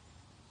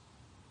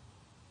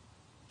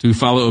 Do we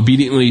follow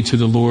obediently to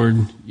the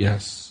Lord?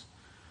 Yes.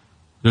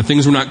 There are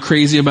things we're not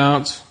crazy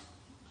about?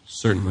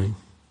 Certainly.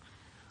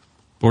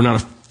 But we're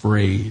not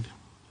afraid.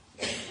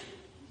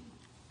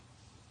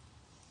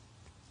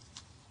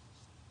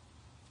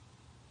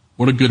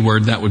 What a good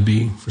word that would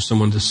be for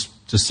someone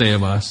to say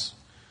of us.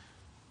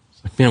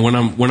 It's like, man,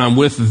 when I'm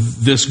with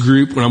this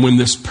group, when I'm with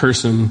this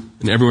person,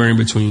 and everywhere in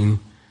between,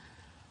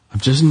 I'm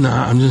just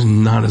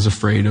not as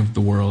afraid of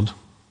the world.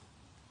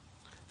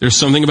 There's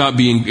something about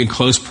being in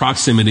close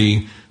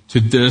proximity to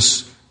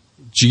this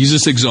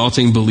Jesus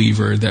exalting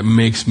believer that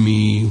makes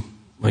me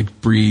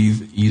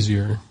breathe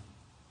easier.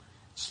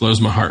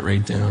 Slows my heart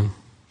rate down.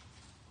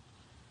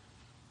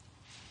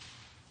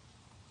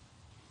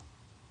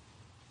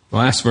 The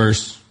last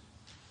verse.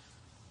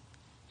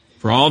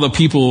 For all the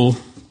people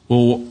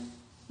will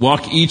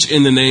walk each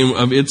in the name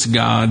of its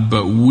God,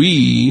 but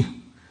we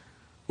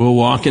will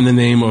walk in the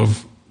name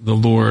of the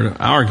Lord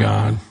our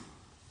God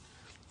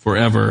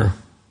forever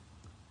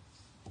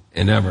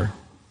and ever.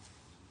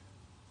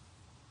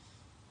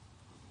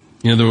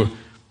 You know,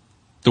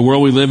 the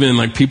world we live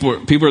in,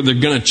 people they're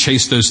going to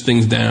chase those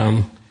things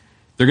down.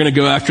 They're going to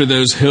go after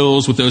those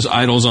hills with those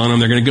idols on them.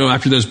 They're going to go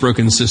after those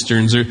broken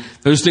cisterns.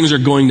 Those things are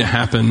going to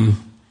happen.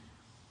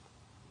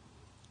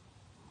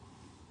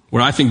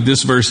 What I think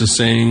this verse is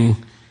saying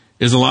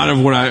is a lot of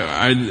what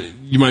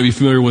you might be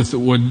familiar with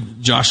what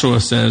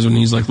Joshua says when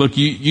he's like, look,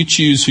 you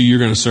choose who you're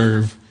going to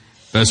serve.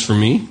 As for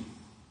me,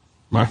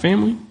 my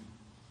family,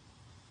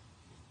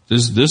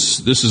 this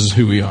is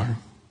who we are.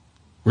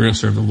 We're going to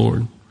serve the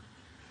Lord.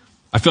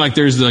 I feel like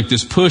there's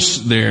this push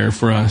there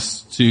for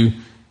us to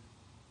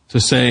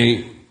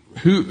say,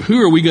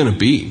 who are we going to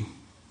be?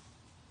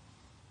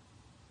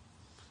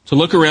 To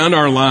look around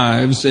our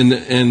lives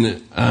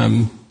and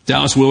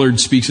Dallas Willard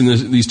speaks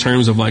in these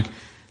terms of like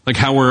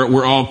how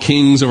we're all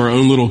kings of our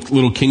own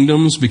little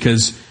kingdoms,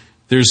 because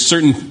there's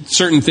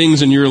certain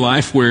things in your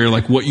life where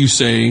what you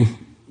say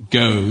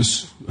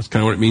goes. That's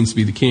kind of what it means to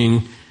be the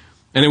king.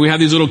 And then we have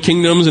these little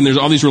kingdoms, and there's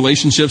all these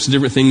relationships and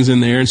different things in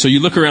there. And so you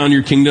look around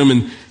your kingdom,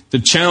 and the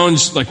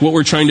challenge, what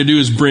we're trying to do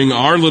is bring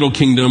our little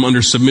kingdom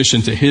under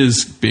submission to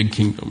his big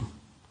kingdom.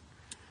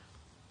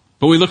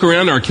 But we look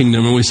around our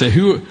kingdom and we say,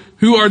 who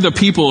are the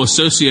people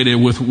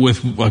associated with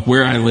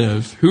where I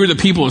live? Who are the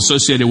people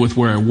associated with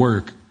where I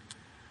work?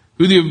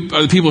 Who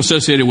are the people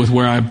associated with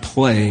where I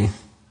play?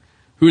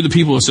 Who are the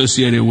people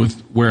associated with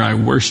where I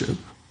worship?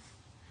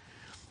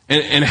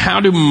 And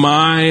how do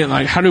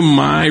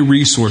my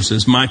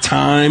resources, my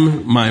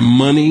time, my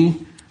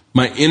money,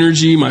 my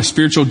energy, my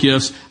spiritual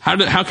gifts,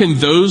 how can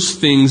those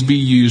things be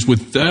used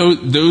with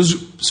those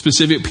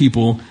specific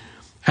people?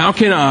 How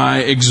can I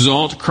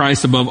exalt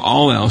Christ above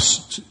all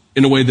else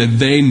in a way that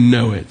they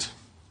know it?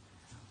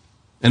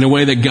 In a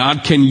way that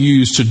God can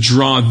use to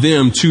draw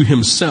them to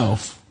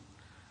himself?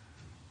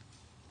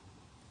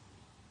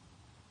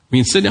 I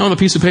mean, sit down on a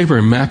piece of paper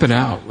and map it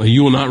out.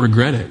 You will not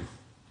regret it.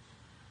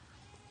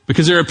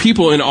 Because there are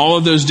people in all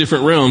of those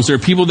different realms. There are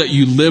people that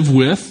you live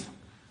with.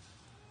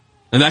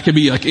 And that could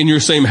be in your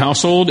same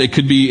household. It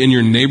could be in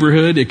your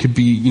neighborhood. It could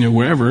be,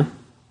 wherever.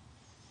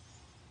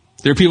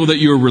 There are people that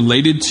you are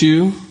related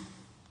to.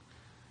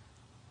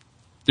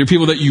 There are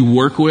people that you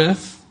work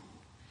with.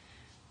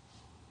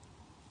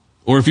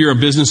 Or if you're a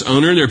business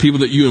owner, there are people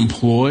that you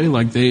employ.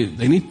 They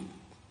need,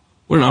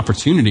 what an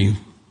opportunity.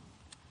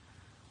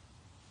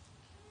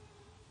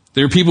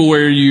 There are people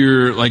where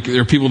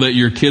there are people that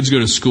your kids go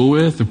to school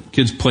with, the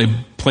kids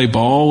play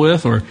ball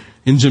with, or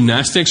in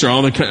gymnastics, or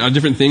all the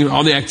different things,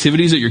 all the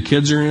activities that your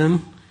kids are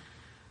in.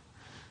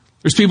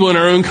 There's people in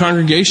our own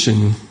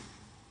congregation.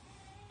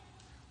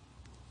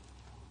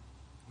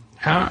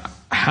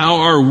 How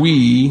are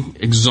we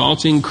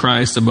exalting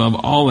Christ above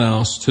all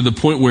else to the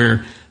point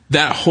where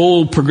that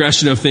whole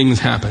progression of things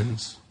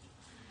happens?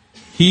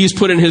 He's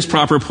put in his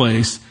proper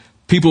place.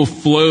 People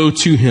flow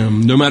to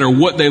him, no matter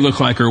what they look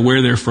like or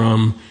where they're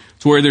from,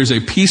 to where there's a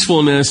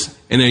peacefulness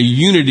and a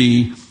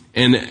unity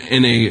and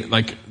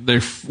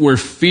where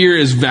fear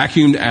is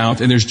vacuumed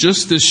out, and there's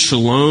just this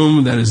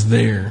shalom that is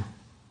there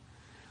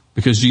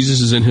because Jesus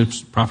is in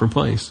his proper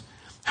place.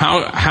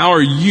 How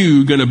are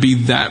you going to be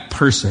that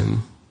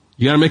person?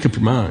 You got to make up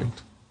your mind.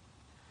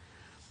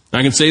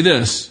 I can say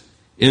this.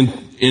 In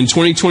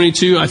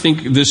 2022, I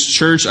think this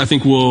church,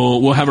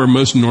 we'll have our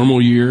most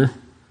normal year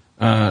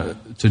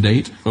to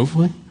date,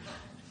 hopefully.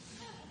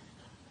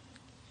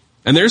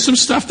 And there's some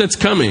stuff that's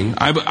coming.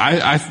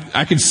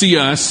 I could see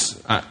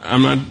us, I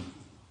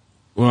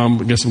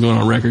guess I'm going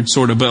on record,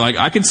 sort of, but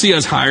I could see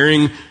us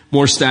hiring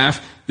more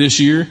staff this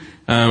year.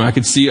 I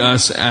could see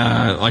us,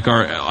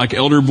 our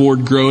elder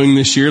board growing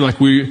this year.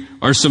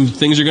 Some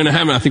things are going to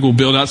happen. I think we'll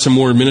build out some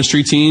more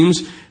ministry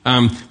teams.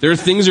 There are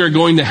things that are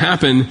going to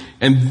happen,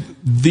 and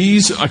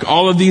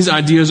all of these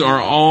ideas are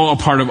all a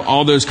part of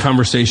all those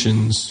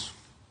conversations.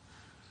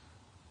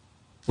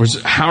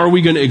 How are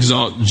we going to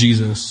exalt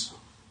Jesus?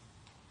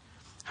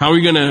 How are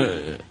we going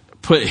to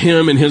put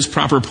him in his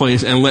proper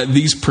place and let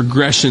these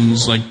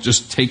progressions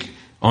just take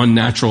on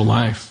natural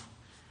life?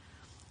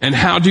 And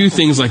how do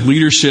things like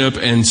leadership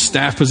and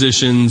staff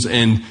positions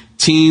and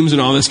teams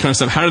and all this kind of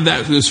stuff, how did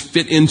that just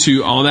fit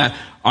into all that?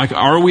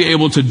 Are we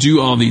able to do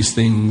all these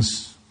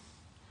things?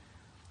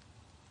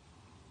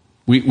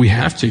 We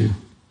have to.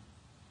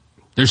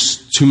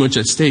 There's too much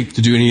at stake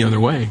to do any other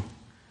way.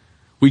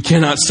 We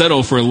cannot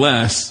settle for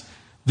less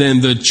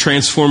than the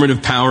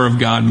transformative power of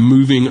God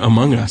moving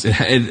among us. It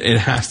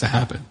has to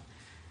happen.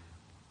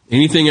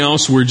 Anything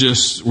else, we're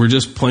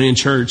just playing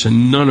church,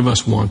 and none of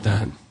us want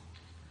that.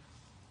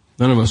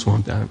 None of us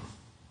want that.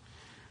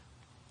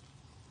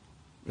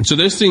 And so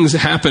those things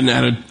happen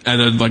at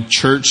a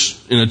church,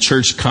 in a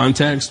church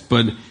context,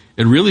 but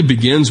it really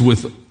begins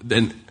with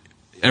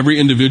every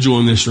individual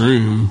in this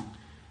room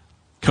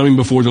coming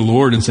before the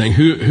Lord and saying,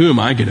 who am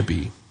I going to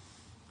be?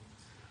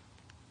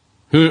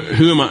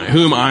 Who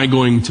am I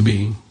going to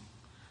be?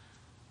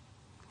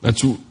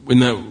 That's in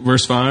that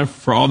verse 5.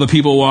 For all the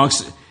people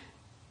walks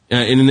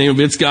in the name of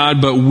its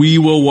God, but we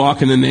will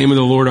walk in the name of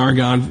the Lord our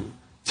God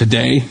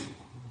today,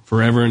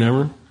 forever and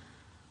ever.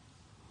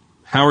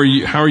 How are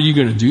you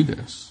going to do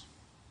this?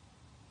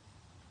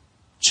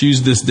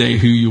 Choose this day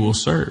who you will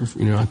serve.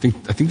 I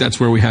think that's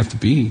where we have to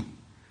be.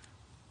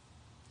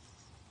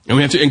 And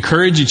we have to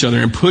encourage each other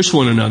and push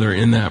one another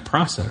in that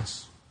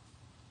process.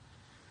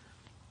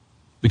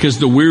 Because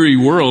the weary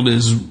world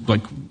is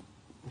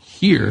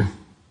here.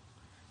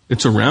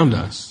 It's around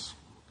us.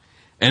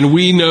 And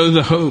we know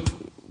the hope.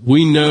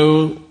 We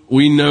know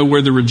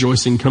where the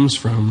rejoicing comes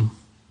from.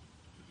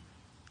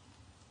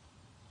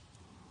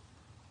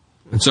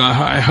 And so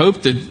I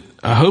hope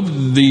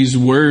these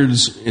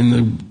words in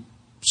the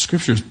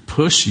scriptures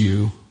push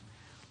you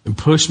and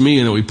push me,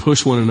 and that we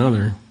push one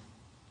another.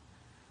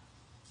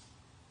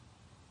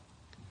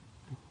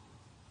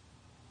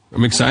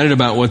 I'm excited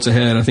about what's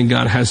ahead. I think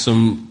God has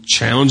some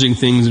challenging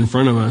things in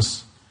front of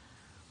us.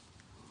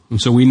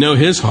 And so we know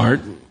his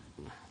heart. And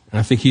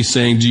I think he's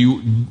saying,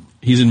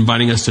 he's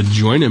inviting us to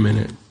join him in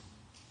it.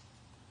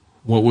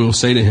 What we'll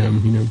say to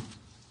him,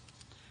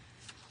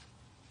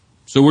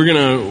 So we're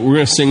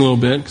gonna sing a little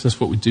bit, because that's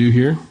what we do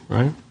here,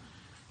 right?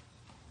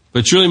 But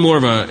it's really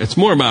it's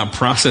more about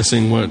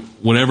processing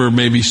whatever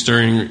may be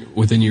stirring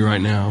within you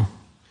right now.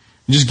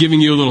 And just giving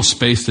you a little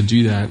space to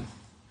do that.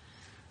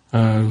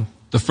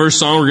 The first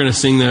song we're going to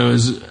sing, though,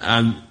 is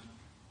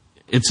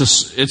it's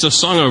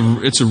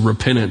a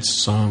repentance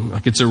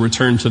song, it's a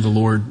return to the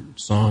Lord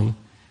song,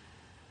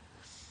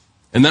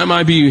 and that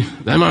might be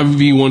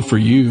one for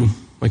you.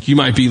 You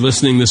might be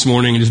listening this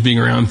morning and just being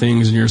around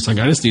things, and you're just I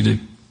just need to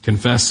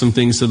confess some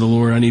things to the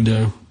Lord.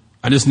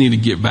 I just need to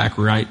get back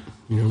right.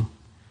 You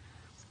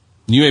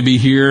may be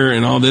here,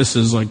 and all this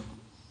is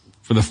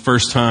for the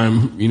first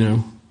time.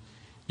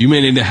 You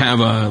may need to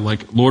have a,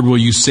 Lord, will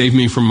you save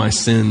me from my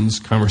sins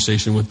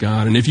conversation with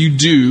God. And if you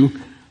do,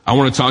 I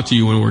want to talk to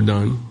you when we're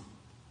done.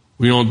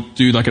 We don't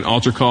do an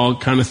altar call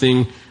kind of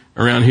thing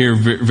around here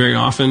very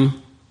often,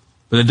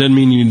 but that doesn't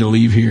mean you need to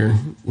leave here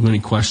with any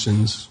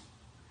questions.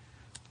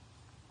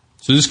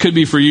 So this could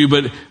be for you,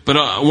 but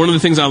one of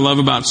the things I love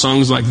about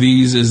songs like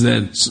these is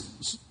that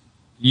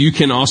you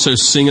can also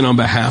sing it on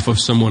behalf of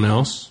someone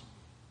else.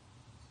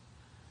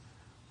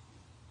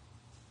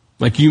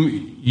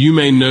 You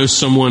may know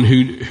someone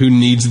who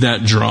needs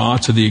that draw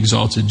to the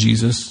exalted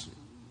Jesus.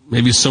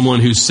 Maybe someone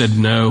who said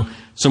no,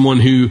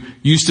 someone who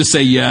used to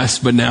say yes,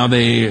 but now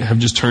they have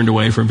just turned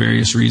away for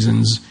various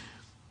reasons.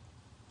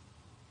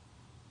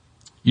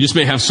 You just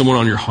may have someone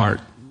on your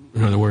heart,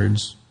 in other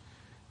words,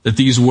 that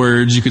these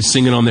words, you could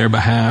sing it on their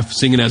behalf,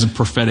 sing it as a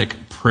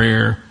prophetic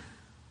prayer,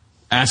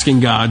 asking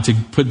God to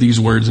put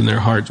these words in their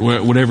hearts,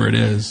 whatever it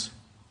is.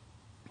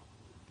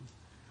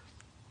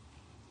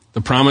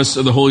 The promise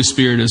of the Holy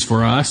Spirit is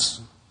for us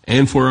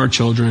and for our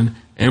children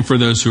and for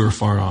those who are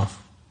far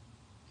off.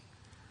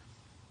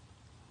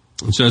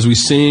 And so as we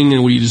sing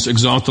and we just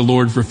exalt the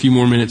Lord for a few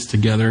more minutes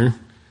together,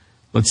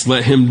 let's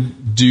let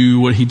him do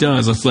what he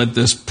does. Let's let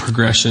this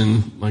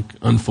progression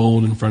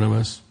unfold in front of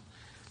us.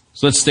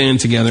 So let's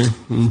stand together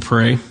and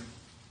pray.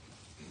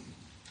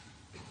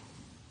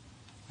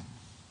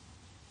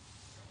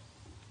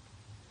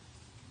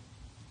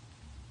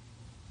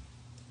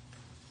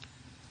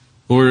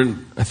 Lord,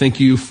 I thank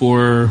you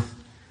for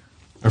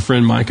our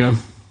friend Micah,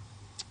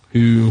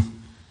 who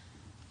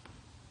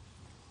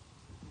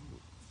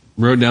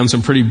wrote down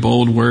some pretty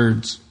bold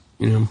words,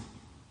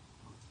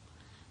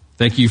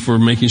 Thank you for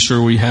making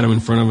sure we had them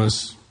in front of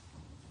us.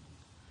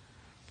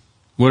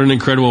 What an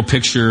incredible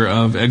picture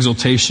of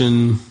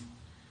exaltation,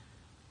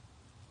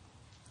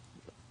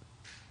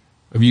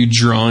 of you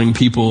drawing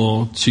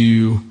people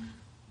to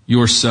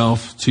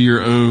yourself, to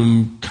your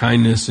own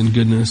kindness and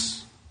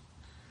goodness.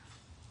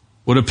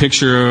 What a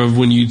picture of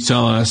when you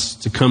tell us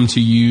to come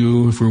to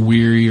you if we're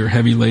weary or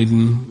heavy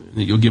laden,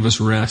 that you'll give us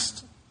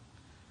rest.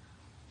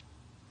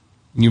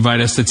 You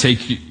invite us to take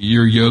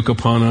your yoke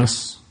upon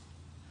us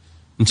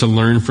and to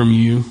learn from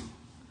you. You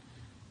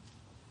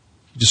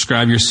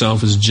describe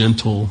yourself as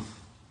gentle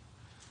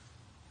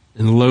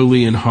and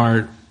lowly in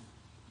heart.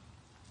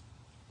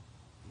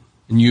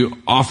 And you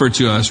offer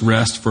to us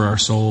rest for our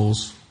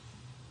souls.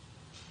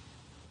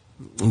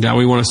 And God,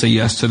 we want to say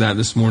yes to that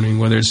this morning,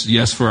 whether it's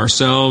yes for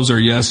ourselves or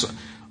yes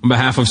on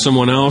behalf of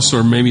someone else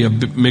or maybe a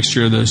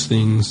mixture of those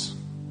things.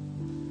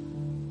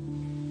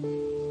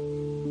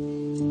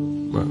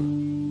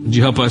 Would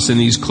you help us in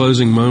these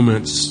closing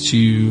moments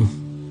to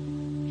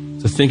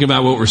think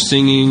about what we're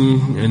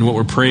singing and what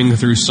we're praying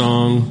through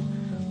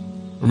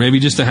song, or maybe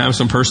just to have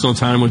some personal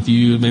time with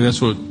you. Maybe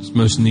that's what's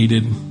most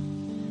needed.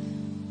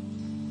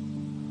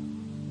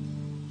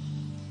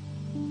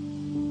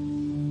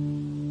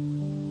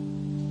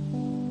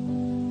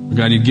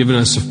 God, you've given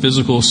us a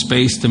physical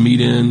space to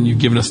meet in. You've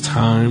given us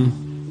time.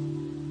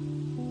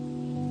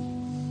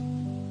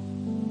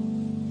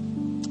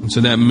 And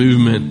so that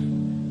movement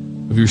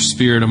of your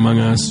Spirit among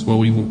us, what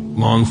we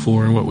long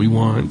for and what we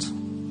want.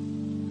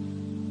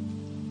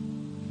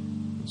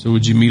 So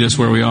would you meet us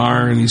where we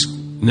are in these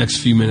next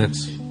few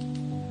minutes?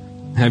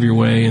 Have your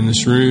way in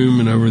this room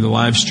and over the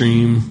live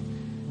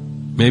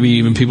stream. Maybe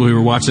even people who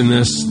are watching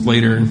this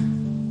later.